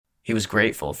He was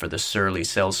grateful for the surly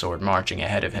sellsword marching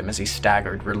ahead of him as he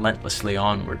staggered relentlessly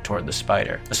onward toward the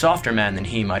spider. A softer man than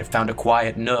he might have found a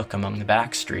quiet nook among the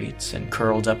back streets and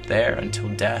curled up there until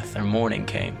death or morning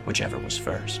came, whichever was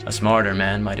first. A smarter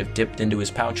man might have dipped into his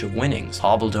pouch of winnings,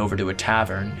 hobbled over to a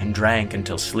tavern, and drank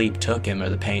until sleep took him or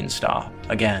the pain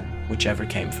stopped. Again, whichever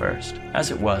came first.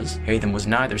 As it was, Haytham was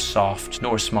neither soft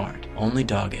nor smart, only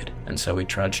dogged, and so he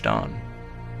trudged on.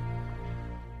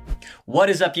 What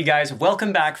is up, you guys?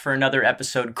 Welcome back for another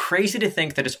episode. Crazy to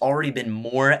think that it's already been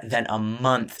more than a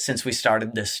month since we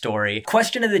started this story.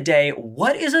 Question of the day,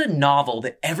 what is a novel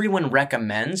that everyone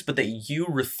recommends but that you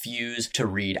refuse to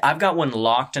read? I've got one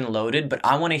locked and loaded, but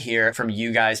I want to hear from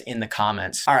you guys in the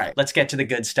comments. All right, let's get to the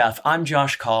good stuff. I'm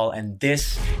Josh Call, and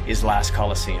this is Last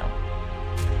Coliseum.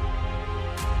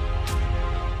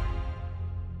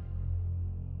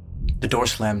 The door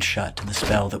slammed shut and the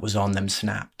spell that was on them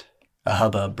snapped. A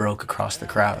hubbub broke across the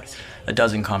crowd. A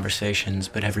dozen conversations,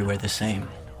 but everywhere the same.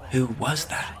 Who was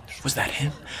that? Was that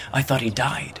him? I thought he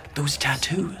died. Those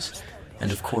tattoos.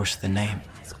 And of course, the name.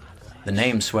 The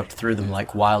name swept through them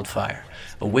like wildfire,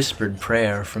 a whispered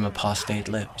prayer from apostate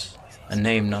lips. A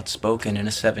name not spoken in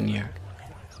a 7-year.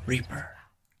 Reaper.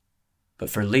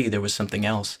 But for Lee, there was something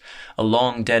else. A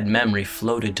long-dead memory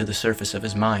floated to the surface of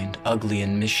his mind, ugly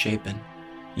and misshapen.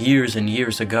 Years and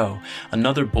years ago,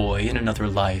 another boy in another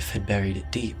life had buried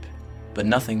it deep, but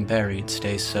nothing buried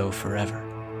stays so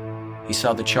forever. He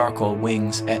saw the charcoal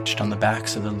wings etched on the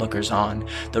backs of the lookers-on,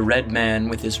 the red man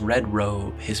with his red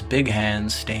robe, his big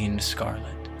hands stained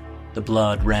scarlet. The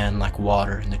blood ran like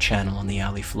water in the channel on the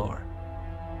alley floor.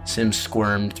 Sim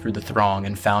squirmed through the throng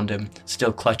and found him,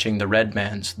 still clutching the red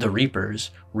man's, the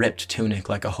Reaper's, ripped tunic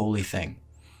like a holy thing.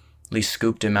 Lee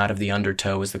scooped him out of the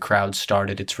undertow as the crowd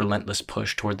started its relentless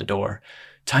push toward the door.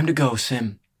 Time to go,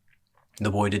 Sim.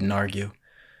 The boy didn't argue.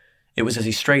 It was as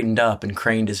he straightened up and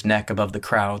craned his neck above the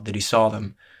crowd that he saw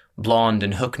them, blonde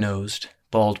and hook-nosed,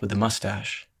 bald with a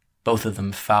mustache, both of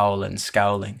them foul and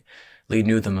scowling. Lee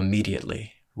knew them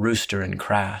immediately. Rooster and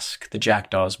Krask, the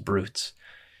jackdaw's brutes.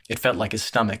 It felt like his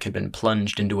stomach had been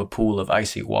plunged into a pool of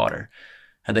icy water.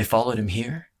 Had they followed him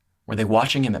here? Were they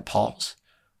watching him at Paul's?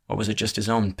 Or was it just his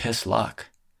own piss luck?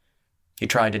 He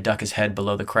tried to duck his head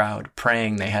below the crowd,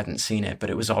 praying they hadn't seen it, but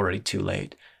it was already too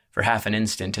late. For half an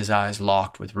instant, his eyes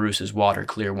locked with Roos's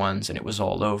water-clear ones, and it was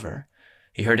all over.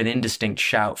 He heard an indistinct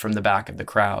shout from the back of the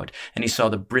crowd, and he saw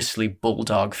the bristly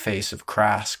bulldog face of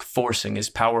Krask forcing his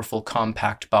powerful,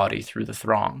 compact body through the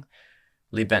throng.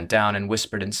 Lee bent down and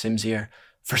whispered in Sim's ear,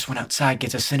 "First one outside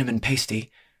gets a cinnamon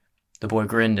pasty." The boy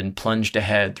grinned and plunged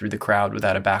ahead through the crowd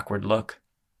without a backward look.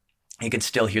 He could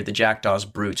still hear the jackdaw's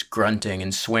brutes grunting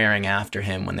and swearing after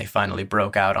him when they finally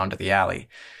broke out onto the alley.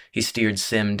 He steered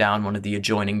Sim down one of the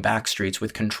adjoining back streets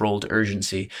with controlled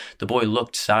urgency. The boy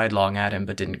looked sidelong at him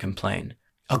but didn't complain.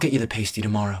 "I'll get you the pasty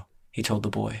tomorrow," he told the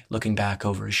boy, looking back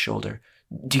over his shoulder.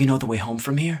 "Do you know the way home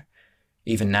from here?"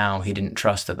 Even now, he didn't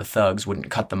trust that the thugs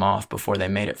wouldn't cut them off before they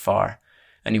made it far,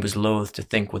 and he was loath to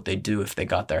think what they'd do if they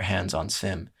got their hands on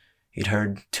Sim. He'd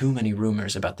heard too many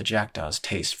rumors about the jackdaw's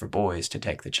taste for boys to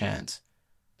take the chance.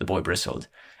 The boy bristled.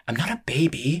 "I'm not a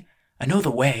baby. I know the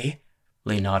way."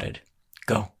 Lee nodded.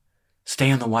 "Go.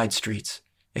 Stay on the wide streets.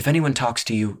 If anyone talks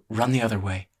to you, run the other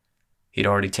way." He'd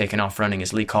already taken off running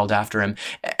as Lee called after him.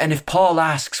 "And if Paul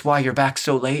asks why you're back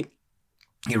so late?"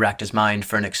 He racked his mind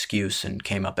for an excuse and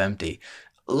came up empty.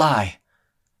 "Lie."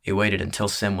 He waited until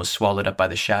Sim was swallowed up by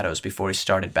the shadows before he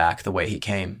started back the way he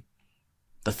came.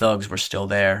 The thugs were still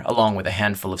there, along with a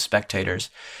handful of spectators.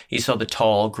 He saw the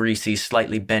tall, greasy,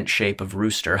 slightly bent shape of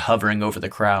Rooster hovering over the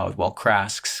crowd, while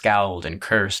Krask scowled and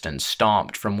cursed and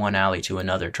stomped from one alley to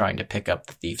another trying to pick up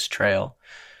the thief's trail.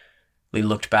 Lee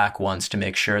looked back once to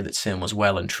make sure that Sim was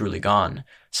well and truly gone.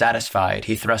 Satisfied,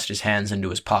 he thrust his hands into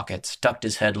his pockets, ducked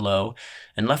his head low,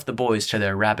 and left the boys to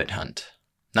their rabbit hunt.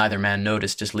 Neither man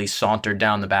noticed as Lee sauntered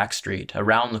down the back street,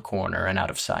 around the corner, and out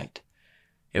of sight.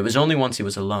 It was only once he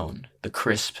was alone, the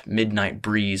crisp midnight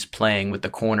breeze playing with the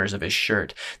corners of his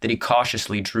shirt, that he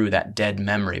cautiously drew that dead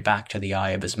memory back to the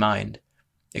eye of his mind.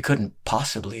 It couldn't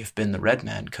possibly have been the red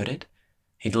man, could it?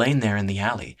 He'd lain there in the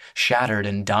alley, shattered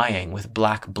and dying, with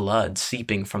black blood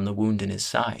seeping from the wound in his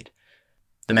side.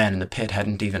 The man in the pit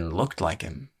hadn't even looked like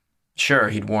him. Sure,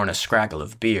 he'd worn a scraggle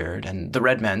of beard, and the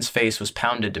red man's face was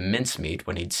pounded to mincemeat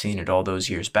when he'd seen it all those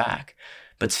years back.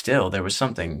 But still, there was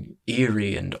something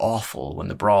eerie and awful when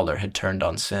the brawler had turned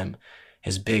on Sim,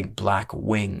 his big black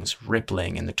wings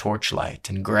rippling in the torchlight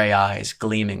and gray eyes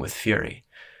gleaming with fury.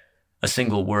 A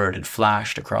single word had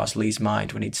flashed across Lee's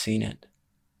mind when he'd seen it.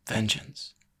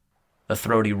 Vengeance. The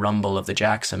throaty rumble of the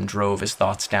Jackson drove his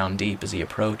thoughts down deep as he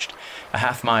approached. A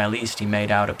half-mile east he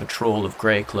made out a patrol of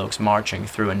gray cloaks marching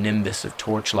through a nimbus of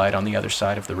torchlight on the other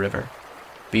side of the river.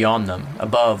 Beyond them,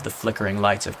 above the flickering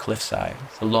lights of cliffside,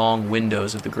 the long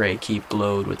windows of the gray keep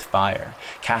glowed with fire,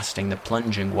 casting the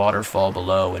plunging waterfall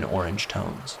below in orange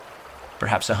tones.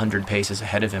 Perhaps 100 paces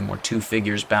ahead of him were two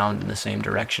figures bound in the same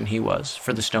direction he was,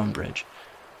 for the stone bridge.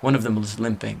 One of them was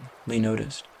limping, Lee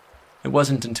noticed. It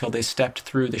wasn't until they stepped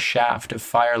through the shaft of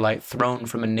firelight thrown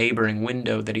from a neighboring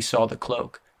window that he saw the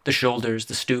cloak, the shoulders,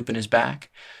 the stoop in his back.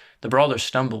 The brawler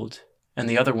stumbled, and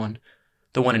the other one,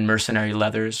 the one in mercenary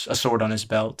leathers, a sword on his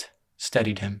belt,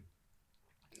 steadied him.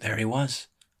 There he was,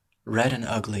 red and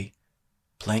ugly,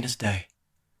 plain as day.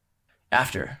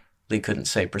 After, Lee couldn't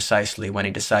say precisely when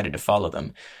he decided to follow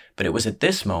them, but it was at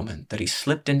this moment that he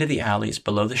slipped into the alleys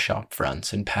below the shop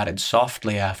fronts and padded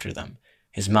softly after them,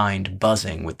 his mind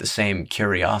buzzing with the same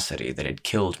curiosity that had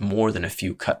killed more than a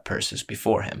few cut purses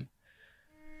before him.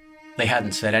 They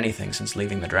hadn't said anything since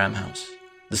leaving the dram house.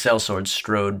 The sellsword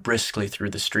strode briskly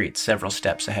through the street several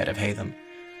steps ahead of Hatham.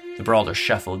 The brawler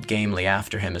shuffled gamely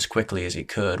after him as quickly as he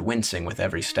could, wincing with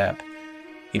every step.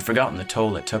 He'd forgotten the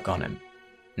toll it took on him.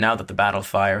 Now that the battle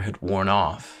fire had worn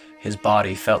off, his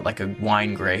body felt like a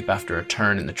wine grape after a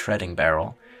turn in the treading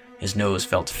barrel. His nose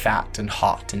felt fat and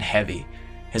hot and heavy.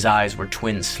 His eyes were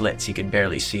twin slits he could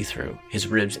barely see through. His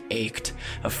ribs ached,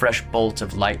 a fresh bolt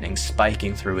of lightning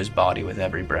spiking through his body with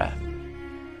every breath.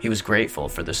 He was grateful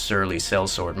for the surly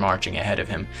sellsword marching ahead of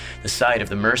him. The sight of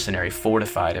the mercenary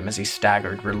fortified him as he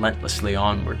staggered relentlessly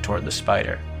onward toward the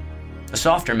spider. A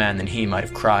softer man than he might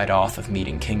have cried off of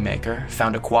meeting Kingmaker,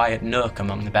 found a quiet nook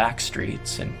among the back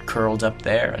streets, and curled up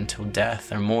there until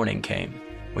death or morning came,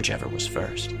 whichever was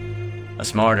first. A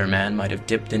smarter man might have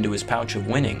dipped into his pouch of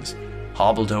winnings,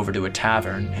 hobbled over to a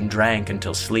tavern, and drank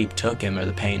until sleep took him or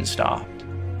the pain stopped.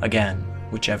 Again,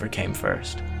 whichever came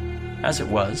first. As it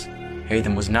was,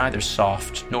 Hatham was neither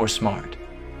soft nor smart,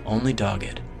 only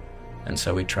dogged, and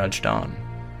so he trudged on.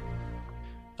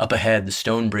 Up ahead, the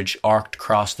stone bridge arced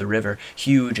across the river,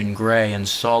 huge and gray and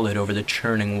solid over the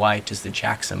churning white as the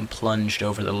Jackson plunged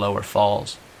over the lower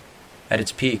falls. At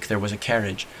its peak, there was a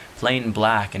carriage, plain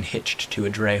black and hitched to a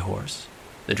dray horse.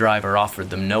 The driver offered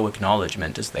them no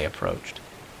acknowledgement as they approached.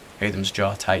 Hatham's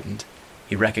jaw tightened.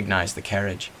 He recognized the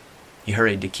carriage. He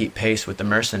hurried to keep pace with the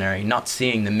mercenary, not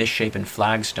seeing the misshapen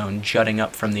flagstone jutting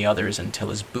up from the others until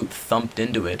his boot thumped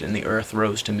into it and the earth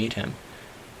rose to meet him.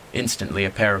 Instantly, a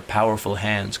pair of powerful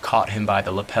hands caught him by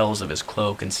the lapels of his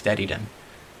cloak and steadied him.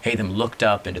 Hatham looked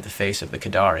up into the face of the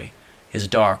Qadari, his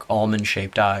dark,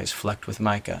 almond-shaped eyes flecked with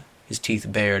mica, his teeth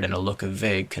bared in a look of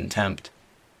vague contempt.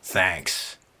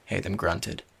 "Thanks," Hatham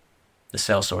grunted. The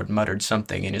sellsword muttered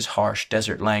something in his harsh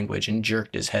desert language and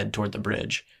jerked his head toward the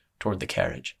bridge, toward the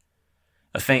carriage.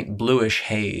 A faint bluish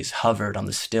haze hovered on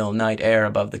the still night air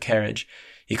above the carriage.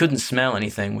 He couldn't smell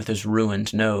anything with his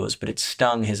ruined nose, but it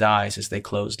stung his eyes as they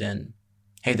closed in.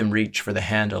 Hatham reached for the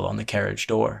handle on the carriage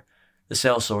door. The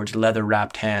sellsword's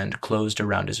leather-wrapped hand closed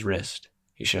around his wrist.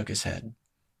 He shook his head.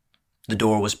 The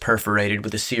door was perforated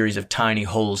with a series of tiny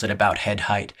holes at about head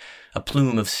height. A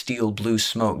plume of steel-blue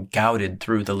smoke gouted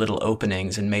through the little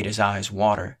openings and made his eyes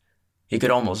water. He could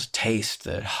almost taste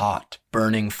the hot,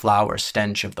 burning flower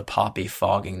stench of the poppy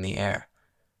fogging the air.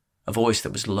 A voice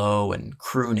that was low and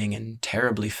crooning and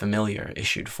terribly familiar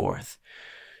issued forth.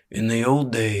 "In the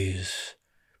old days,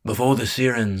 before the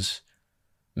Sirens,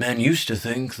 men used to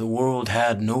think the world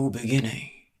had no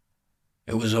beginning.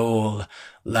 It was all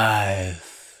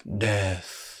life,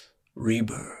 death,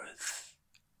 rebirth,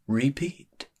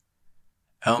 repeat.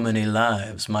 How many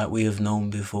lives might we have known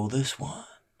before this one?"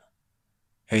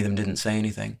 Hatham didn't say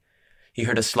anything. He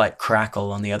heard a slight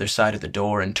crackle on the other side of the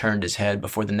door and turned his head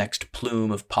before the next plume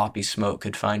of poppy smoke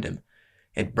could find him.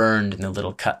 It burned in the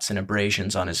little cuts and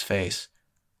abrasions on his face.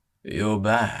 "You're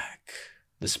back,"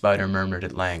 the spider murmured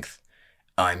at length.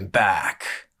 "I'm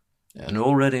back, and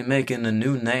already making a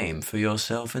new name for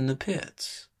yourself in the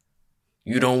pits.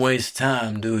 You don't waste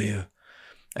time, do you?"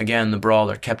 Again the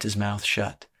brawler kept his mouth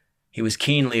shut. He was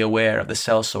keenly aware of the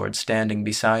sellsword standing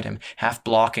beside him, half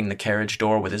blocking the carriage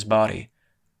door with his body.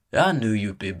 "I knew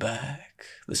you'd be back,"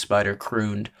 the spider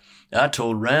crooned. "I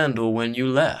told Randall when you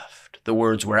left." The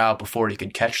words were out before he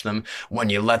could catch them. "When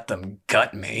you let them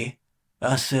gut me."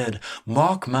 "I said,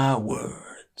 mark my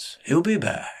words, he'll be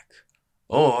back,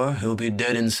 or he'll be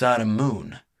dead inside a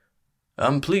moon.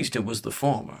 I'm pleased it was the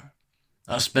former.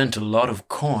 I spent a lot of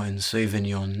coin saving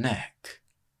your neck."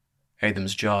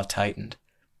 Hatham's jaw tightened.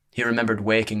 He remembered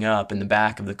waking up in the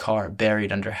back of the car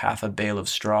buried under half a bale of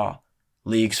straw,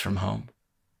 leagues from home.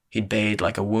 He'd bayed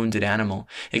like a wounded animal,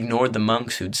 ignored the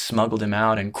monks who'd smuggled him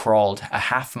out, and crawled a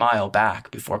half-mile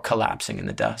back before collapsing in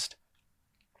the dust.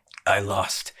 I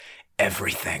lost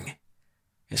everything.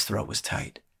 His throat was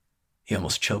tight. He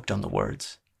almost choked on the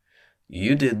words.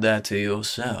 You did that to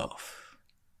yourself.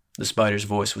 The spider's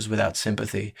voice was without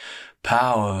sympathy.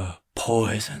 Power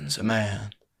poisons a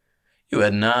man. You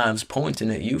had knives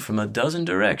pointing at you from a dozen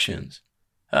directions.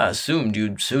 I assumed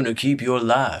you'd sooner keep your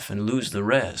life and lose the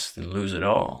rest than lose it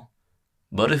all.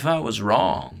 But if I was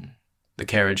wrong... The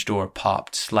carriage door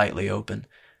popped slightly open.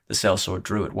 The sellsword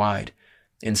drew it wide.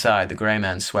 Inside, the gray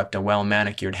man swept a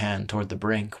well-manicured hand toward the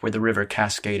brink, where the river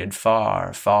cascaded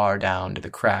far, far down to the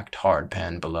cracked hard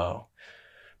pan below.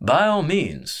 By all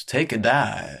means, take a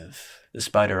dive, the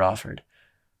spider offered.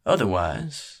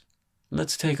 Otherwise,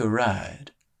 let's take a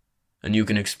ride. And you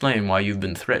can explain why you've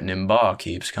been threatening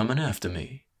barkeeps coming after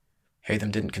me.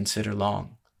 Hatham didn't consider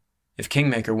long. If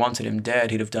Kingmaker wanted him dead,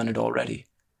 he'd have done it already.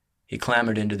 He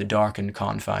clambered into the darkened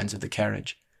confines of the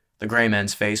carriage. The gray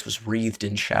man's face was wreathed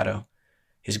in shadow.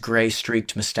 His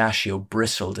gray-streaked mustachio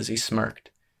bristled as he smirked.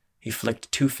 He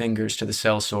flicked 2 fingers to the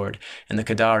sellsword, and the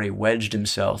Qadari wedged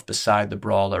himself beside the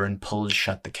brawler and pulled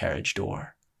shut the carriage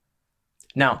door.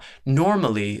 Now,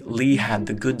 normally, Lee had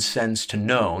the good sense to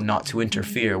know not to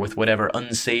interfere with whatever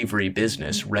unsavory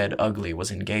business Red Ugly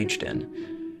was engaged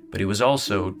in. But he was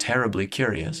also terribly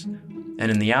curious, and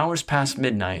in the hours past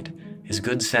midnight, his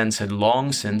good sense had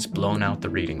long since blown out the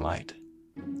reading light.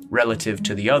 Relative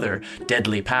to the other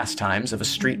deadly pastimes of a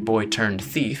street boy turned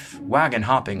thief, wagon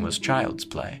hopping was child's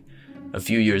play. A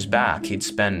few years back, he'd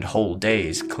spend whole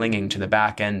days clinging to the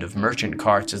back end of merchant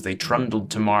carts as they trundled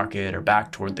to market or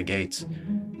back toward the gates.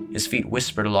 His feet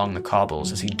whispered along the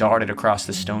cobbles as he darted across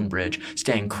the stone bridge,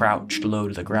 staying crouched low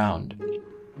to the ground.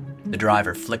 The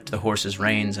driver flicked the horse's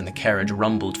reins and the carriage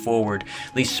rumbled forward.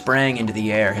 Lee sprang into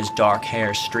the air, his dark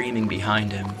hair streaming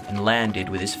behind him, and landed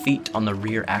with his feet on the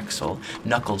rear axle,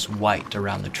 knuckles white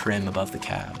around the trim above the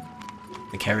cab.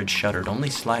 The carriage shuddered only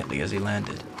slightly as he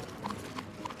landed.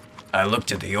 I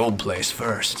looked at the old place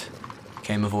first,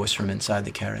 came a voice from inside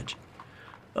the carriage.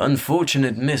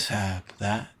 Unfortunate mishap,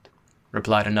 that,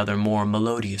 replied another more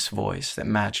melodious voice that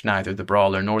matched neither the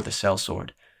brawler nor the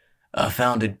sellsword. I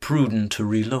found it prudent to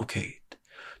relocate.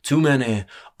 Too many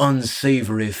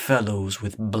unsavory fellows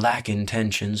with black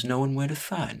intentions knowing where to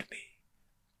find me.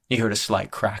 He heard a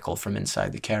slight crackle from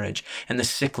inside the carriage, and the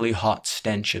sickly hot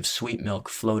stench of sweet milk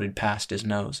floated past his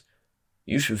nose.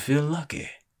 You should feel lucky,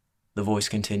 the voice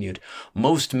continued.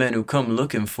 Most men who come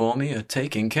looking for me are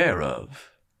taken care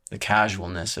of. The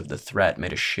casualness of the threat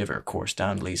made a shiver course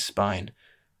down Lee's spine.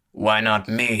 Why not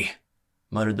me?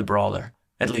 Muttered the brawler.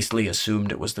 At least Lee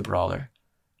assumed it was the brawler.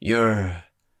 You're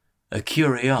a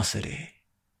curiosity.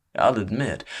 I'll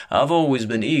admit, I've always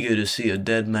been eager to see a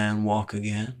dead man walk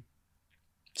again.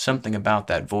 Something about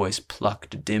that voice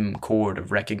plucked a dim chord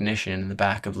of recognition in the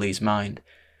back of Lee's mind.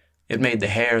 It made the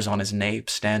hairs on his nape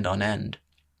stand on end.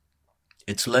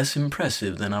 It's less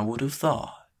impressive than I would have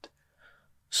thought.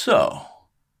 So,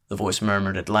 the voice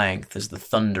murmured at length as the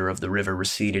thunder of the river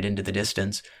receded into the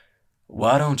distance,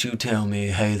 why don't you tell me,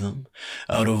 Hatham,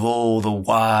 out of all the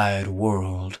wide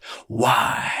world,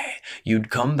 why you'd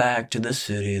come back to the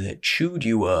city that chewed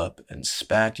you up and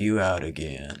spat you out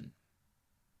again?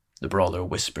 The brawler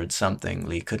whispered something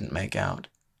Lee couldn't make out.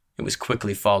 It was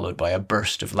quickly followed by a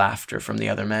burst of laughter from the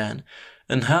other man.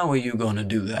 And how are you going to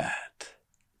do that?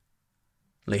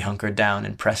 Lee hunkered down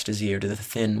and pressed his ear to the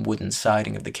thin wooden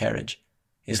siding of the carriage.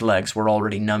 His legs were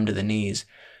already numb to the knees.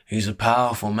 He's a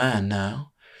powerful man now.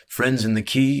 Friends in the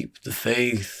keep, the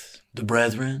faith, the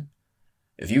brethren.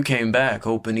 If you came back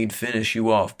hoping he'd finish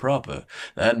you off proper,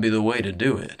 that'd be the way to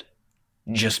do it.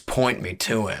 Just point me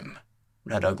to him,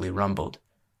 Red Ugly rumbled.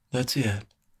 That's it.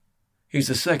 He's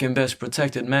the second best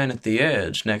protected man at the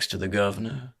edge next to the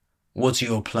governor. What's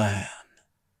your plan?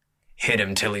 Hit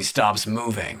him till he stops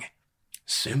moving.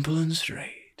 Simple and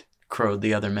straight, crowed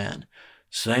the other man.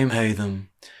 Same Hatham.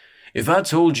 If I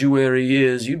told you where he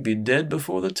is, you'd be dead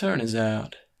before the turn is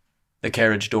out. The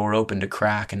carriage door opened a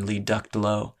crack and Lee ducked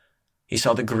low. He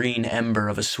saw the green ember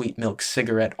of a sweet milk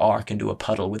cigarette arc into a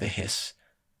puddle with a hiss.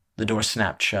 The door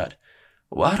snapped shut.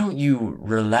 Why don't you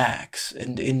relax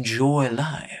and enjoy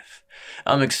life?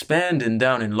 I'm expanding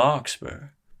down in Larkspur.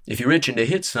 If you're itching to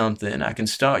hit something, I can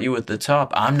start you at the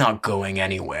top. I'm not going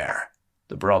anywhere,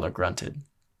 the brawler grunted.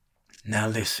 Now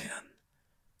listen.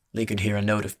 Lee could hear a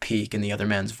note of pique in the other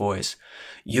man's voice.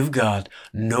 You've got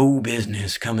no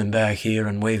business coming back here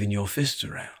and waving your fists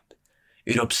around.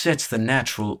 It upsets the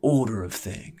natural order of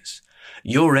things.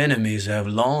 Your enemies have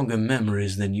longer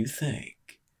memories than you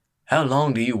think. How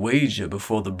long do you wager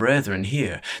before the brethren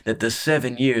hear that the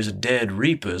 7 years dead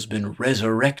reaper's been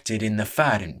resurrected in the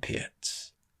fighting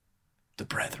pits? The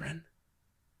brethren.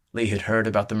 Lee had heard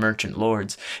about the merchant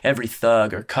lords. Every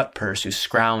thug or cutpurse who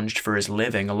scrounged for his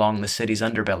living along the city's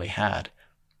underbelly had.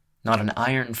 Not an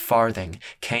iron farthing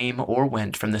came or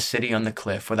went from the city on the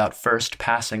cliff without first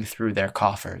passing through their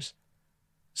coffers.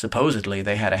 Supposedly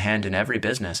they had a hand in every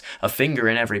business, a finger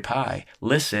in every pie,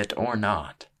 licit or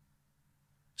not.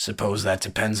 "Suppose that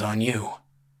depends on you,"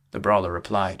 the brawler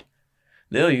replied.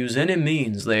 "They'll use any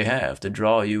means they have to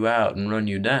draw you out and run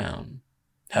you down.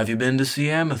 Have you been to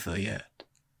see Amethyst yet?"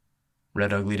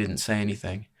 Red Ugly didn't say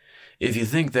anything. "If you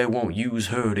think they won't use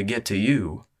her to get to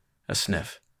you," a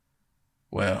sniff.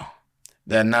 "Well,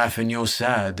 that knife in your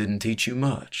side didn't teach you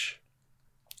much."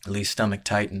 Lee's stomach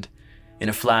tightened. In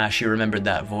a flash, he remembered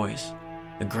that voice.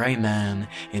 The gray man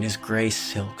in his gray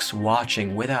silks,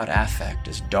 watching without affect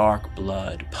as dark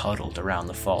blood puddled around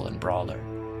the fallen brawler.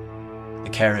 The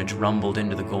carriage rumbled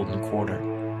into the Golden Quarter.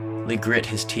 Lee grit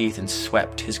his teeth and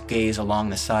swept his gaze along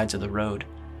the sides of the road.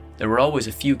 There were always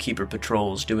a few keeper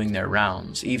patrols doing their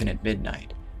rounds, even at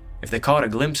midnight. If they caught a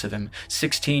glimpse of him,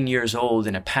 16 years old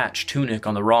in a patched tunic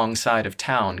on the wrong side of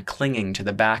town, clinging to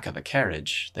the back of a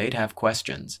carriage, they'd have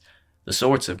questions. The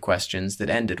sorts of questions that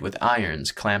ended with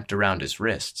irons clamped around his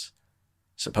wrists.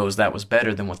 Suppose that was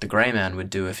better than what the gray man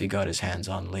would do if he got his hands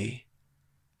on Lee.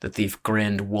 The thief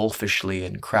grinned wolfishly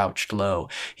and crouched low.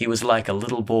 He was like a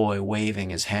little boy waving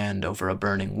his hand over a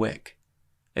burning wick.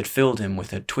 It filled him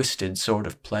with a twisted sort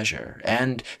of pleasure,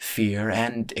 and fear,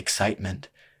 and excitement,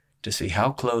 to see how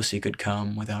close he could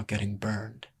come without getting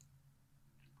burned.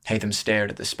 Hatham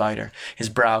stared at the spider, his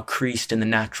brow creased in the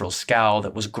natural scowl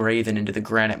that was graven into the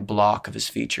granite block of his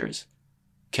features.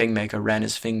 Kingmaker ran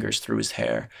his fingers through his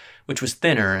hair, which was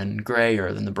thinner and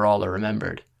grayer than the brawler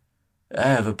remembered. "I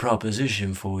have a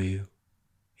proposition for you."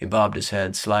 He bobbed his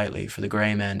head slightly for the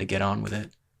gray man to get on with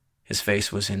it. His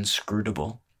face was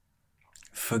inscrutable.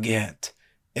 "Forget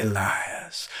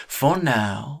Elias. For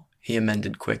now," he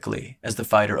amended quickly as the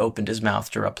fighter opened his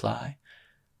mouth to reply.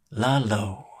 "Lie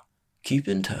low. Keep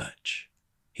in touch."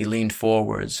 He leaned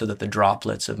forward so that the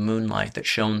droplets of moonlight that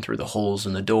shone through the holes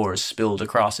in the doors spilled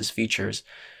across his features.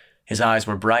 His eyes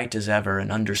were bright as ever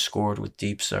and underscored with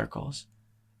deep circles.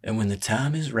 "And when the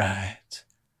time is right,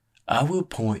 I will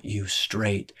point you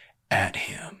straight at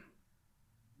him."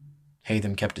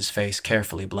 Hatham kept his face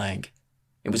carefully blank.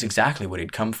 It was exactly what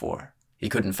he'd come for. He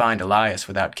couldn't find Elias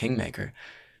without Kingmaker.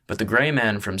 But the gray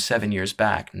man from 7 years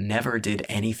back never did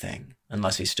anything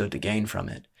unless he stood to gain from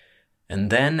it. And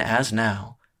then, as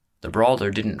now, the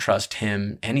brawler didn't trust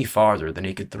him any farther than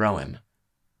he could throw him.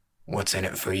 "What's in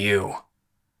it for you?"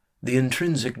 "The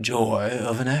intrinsic joy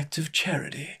of an act of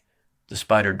charity," the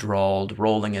spider drawled,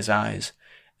 rolling his eyes.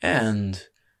 "And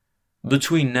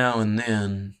between now and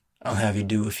then, I'll have you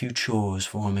do a few chores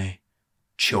for me."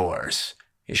 "Chores?"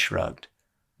 he shrugged.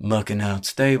 "Mucking out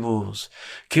stables,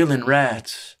 killing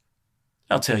rats.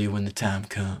 I'll tell you when the time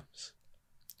comes."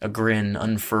 A grin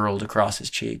unfurled across his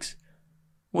cheeks.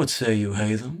 "What say you,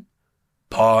 Hatham?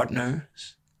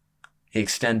 Partners?" He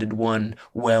extended one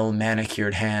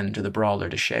well-manicured hand to the brawler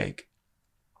to shake.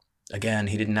 Again,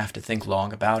 he didn't have to think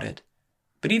long about it.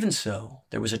 But even so,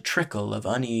 there was a trickle of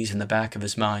unease in the back of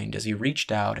his mind as he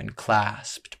reached out and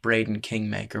clasped Braden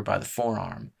Kingmaker by the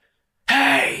forearm.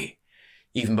 "Hey!"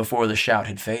 Even before the shout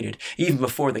had faded, even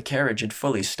before the carriage had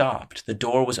fully stopped, the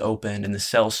door was opened and the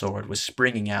sellsword was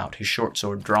springing out, his short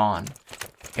sword drawn.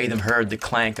 Hatham heard the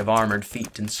clank of armored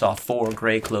feet and saw 4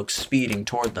 gray cloaks speeding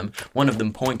toward them, one of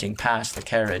them pointing past the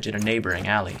carriage at a neighboring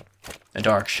alley. A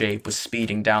dark shape was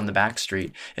speeding down the back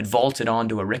street. It vaulted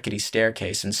onto a rickety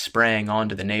staircase and sprang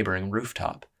onto the neighboring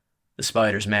rooftop. The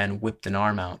spider's man whipped an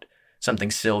arm out.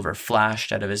 Something silver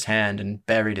flashed out of his hand and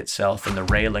buried itself in the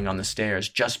railing on the stairs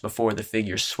just before the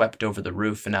figure swept over the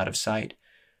roof and out of sight.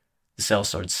 The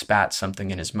sellsword spat something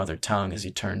in his mother tongue as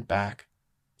he turned back.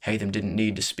 Hatham didn't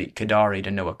need to speak Kadari to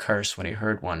know a curse when he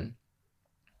heard one.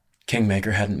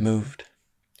 Kingmaker hadn't moved.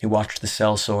 He watched the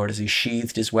sellsword as he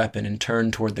sheathed his weapon and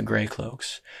turned toward the gray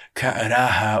cloaks.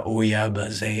 "Ka'araha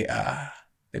uyabazea,"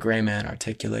 the gray man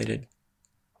articulated.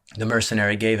 The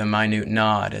mercenary gave a minute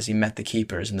nod as he met the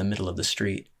keepers in the middle of the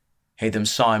street. Hatham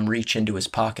saw him reach into his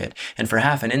pocket, and for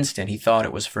half an instant he thought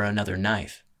it was for another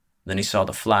knife. Then he saw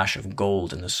the flash of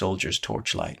gold in the soldier's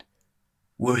torchlight.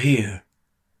 "We're here."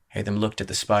 Hatham looked at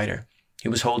the spider. He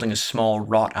was holding a small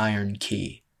wrought iron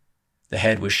key. The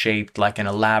head was shaped like an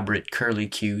elaborate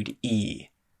curly-cued E.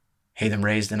 Hatham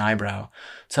raised an eyebrow.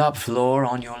 "Top floor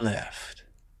on your left.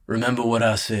 Remember what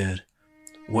I said.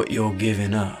 What you're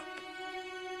giving up."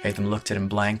 Hatham looked at him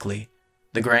blankly.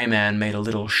 The gray man made a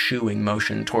little shooing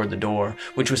motion toward the door,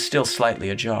 which was still slightly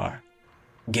ajar.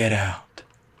 "Get out."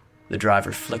 The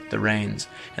driver flicked the reins,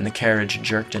 and the carriage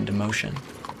jerked into motion.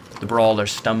 The brawler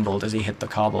stumbled as he hit the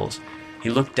cobbles. He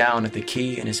looked down at the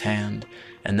key in his hand,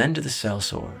 and then to the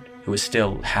sellsword, who was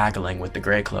still haggling with the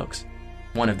greycloaks.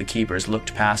 One of the keepers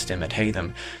looked past him at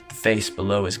Hatham, the face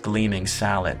below his gleaming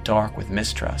sallet dark with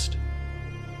mistrust.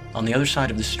 On the other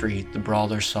side of the street, the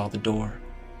brawler saw the door.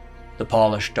 The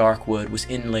polished dark wood was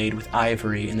inlaid with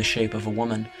ivory in the shape of a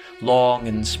woman, long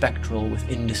and spectral with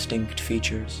indistinct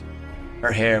features.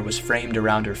 Her hair was framed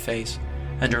around her face,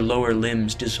 and her lower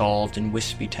limbs dissolved in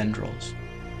wispy tendrils.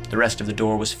 The rest of the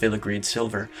door was filigreed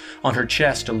silver, on her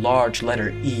chest a large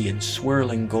letter E in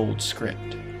swirling gold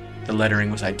script. The lettering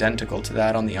was identical to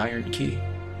that on the iron key.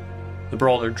 The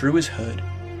brawler drew his hood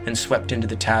and swept into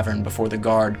the tavern before the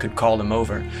guard could call him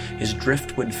over, his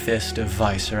driftwood fist of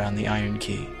vice around the iron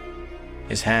key.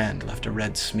 His hand left a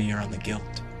red smear on the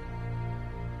gilt.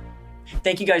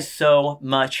 Thank you guys so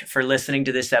much for listening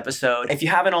to this episode. If you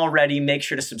haven't already, make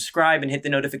sure to subscribe and hit the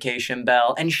notification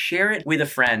bell and share it with a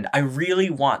friend. I really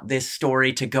want this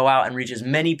story to go out and reach as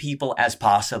many people as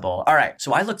possible. All right,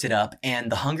 so I looked it up,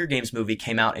 and the Hunger Games movie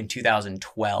came out in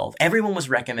 2012. Everyone was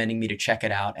recommending me to check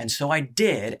it out, and so I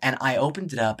did, and I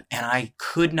opened it up, and I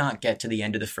could not get to the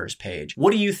end of the first page.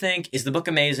 What do you think? Is the book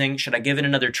amazing? Should I give it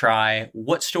another try?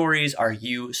 What stories are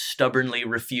you stubbornly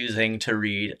refusing to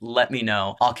read? Let me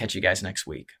know. I'll catch you guys next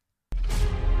week.